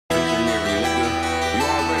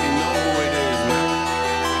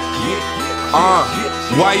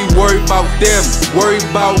Why you worry about them? Worry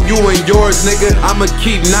about you and yours, nigga. I'ma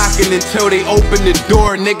keep knocking until they open the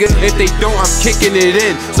door, nigga. If they don't, I'm kicking it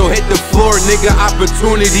in. So hit the floor, nigga.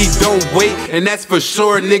 Opportunity don't wait, and that's for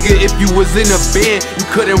sure, nigga. If you was in a band, you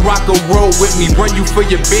couldn't rock a roll with me. Run you for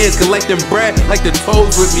your bands, collecting bread like the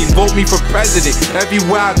toes with me. Vote me for president.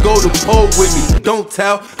 Everywhere I go, the poll with me. Don't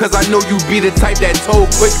tell, cause I know you be the type that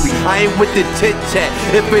told quickly. I ain't with the tit chat.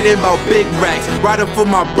 If it ain't about big racks, riding for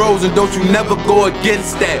my bros, and don't you never go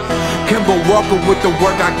against that. Kimber Walker with the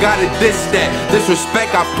work, I gotta diss that.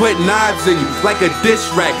 Disrespect, I put knives in you like a dish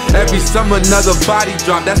rack. Every summer another body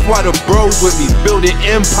drop, that's why the bros with me. Building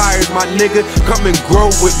empires, my nigga, come and grow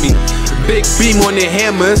with me. Big beam on the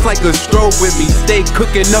hammer, it's like a strobe with me. Stay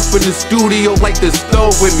cooking up in the studio like the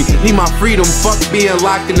stove with me. Need my freedom, fuck being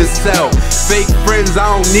locked in the cell. Fake friends, I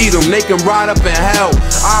don't need them, they can ride up in hell.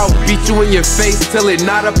 I'll beat you in your face till it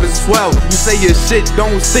knot up and swell. You say your shit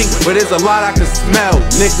don't stink, but there's a lot I can smell,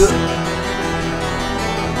 nigga.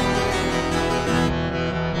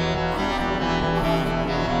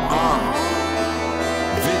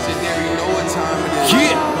 Visionary, know what time it is.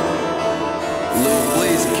 Yeah! Lil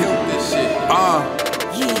Blaze killed this shit.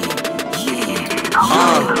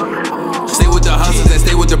 Stay with the hustlers that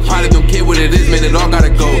stay with the product, don't care what it is, man, it all gotta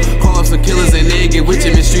go. Call up some killers and they get with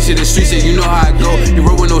you, man, street shit is street shit, you know how I go. You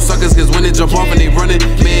roll with no suckers, cause when they jump off and they running,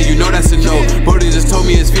 man, you know that's a no. Brody just told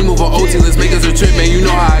me it's free move on OT, let's make us a trip, man, you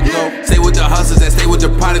know how I go. Stay with the hustlers that stay with the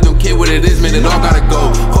product, don't care what it is, man, it all gotta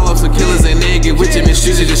go. Call up some killers and they get with you, man,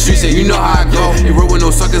 street shit is street shit, you know how I go. You roll with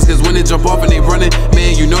no suckers, cause when they jump off and they running,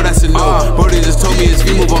 man, you know that's a no. Brody just told me it's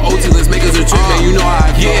free move on OT, let's make us a trip, man, you know how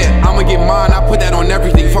I go. Yeah, I'ma get mine, I put that on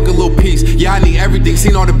everything, fuck a little piece. Yeah, I need everything,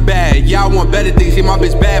 seen all the bad. Yeah, I want better things. Yeah, my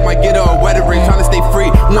bitch bad, might get her a wedding ring. Tryna stay free,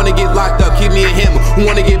 who wanna get locked up, keep me a hammer. Who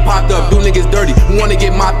wanna get popped up, do niggas dirty. Who wanna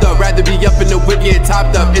get mopped up, rather be up in the whip, yeah,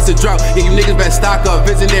 topped up. It's a drought, yeah, you niggas better stock up.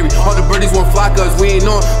 Visionary, all the birdies won't flock us. We ain't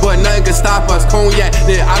on, but nothing can stop us. Cognac,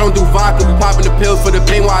 yeah, I don't do vodka. We popping the pills for the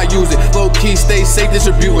pain while I use it. Low key, stay safe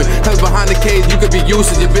distributing. Cause behind the cage, you could be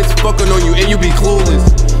useless. Your bitch fucking on you and you be clueless.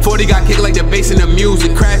 40 got kicked like the bass in the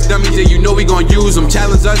music. Crash dummies, yeah, you know we gon' use them.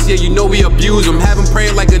 Challenge us, yeah, you know we abuse them. Have them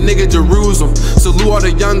praying like a nigga Jerusalem. Salute all the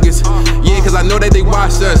youngest, yeah, cause I know that they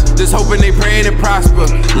watched us. Just hoping they praying and prosper.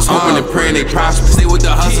 Just hoping and praying they prosper. Stay with the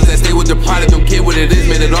hustlers that stay with the product, don't care what it is,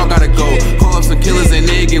 man, it all gotta go. Call up some killers and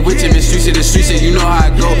they get with you, man, street shit is street shit, you know how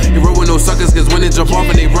I go. You roll with no suckers, cause when they jump off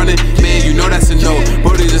and they running, man, you know that's a no.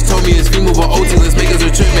 Brody just told me it's free move on OT, let's make us a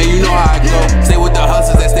trip, man, you know how I go. Stay with the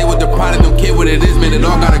hustlers that stay with the product, don't care what it is, man, it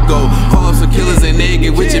all gotta go. Call up some killers and they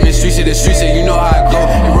get with you, man, street shit is street shit, you know how I go.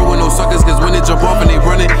 You roll with no suckers, cause when they jump off and they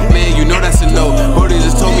running, man, you know that's a no. Brody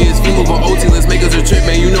just told me it's free move on OT, let's make us a trip,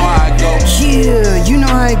 man, you know how I go. Yeah, you know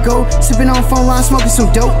how I go. Sipping on phone line, smoking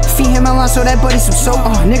some dope. Feed him a lot so that buddy some soap.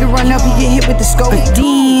 Nigga run up, he get hit with the scope.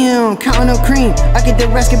 Damn, counting up cream. I get the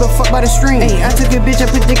rest, give a fuck by the stream. Ay, I took a bitch, I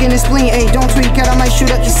put dick in his spleen. Ay, don't tweak out, I might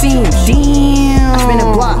shoot up the scene. Damn, I spin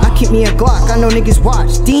a block, I keep me a Glock. I know niggas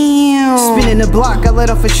watch. Damn, spinning the block, I let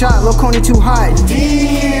off a shot. Lil Kony too hot.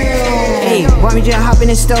 Damn. Hey, why me just hop in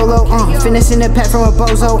his stolo? Finessing the pack from a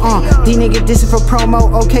bozo. These niggas dissing for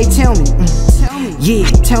promo. Okay, tell me. Yeah,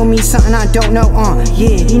 tell me something I don't know,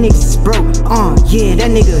 yeah, these niggas is broke, yeah,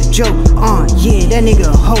 that nigga a joke, yeah, that nigga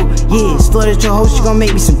a hoe, yeah, slut at your host, you gon'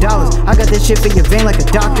 make me some dollars. I got that shit for your vein like a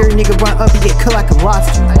doctor, nigga run up, you get cut like a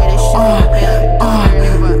lobster.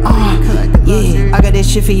 Yeah, I got that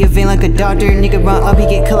shit for your vein like a doctor, nigga run up, you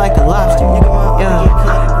get cut like a lobster.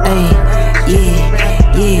 Yeah, ayy,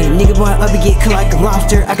 yeah, nigga run up and get cut like a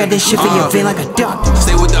lobster. I got that shit for your vein like a doctor.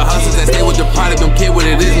 Stay with the hustlers that stay with the product, don't care what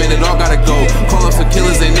it is, man, it all gotta go. Call up some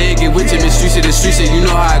killers and they get with you, man, street shit is street shit, you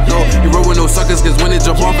know how I go. You roll with no suckers, cause when they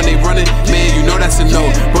jump off and they running, man,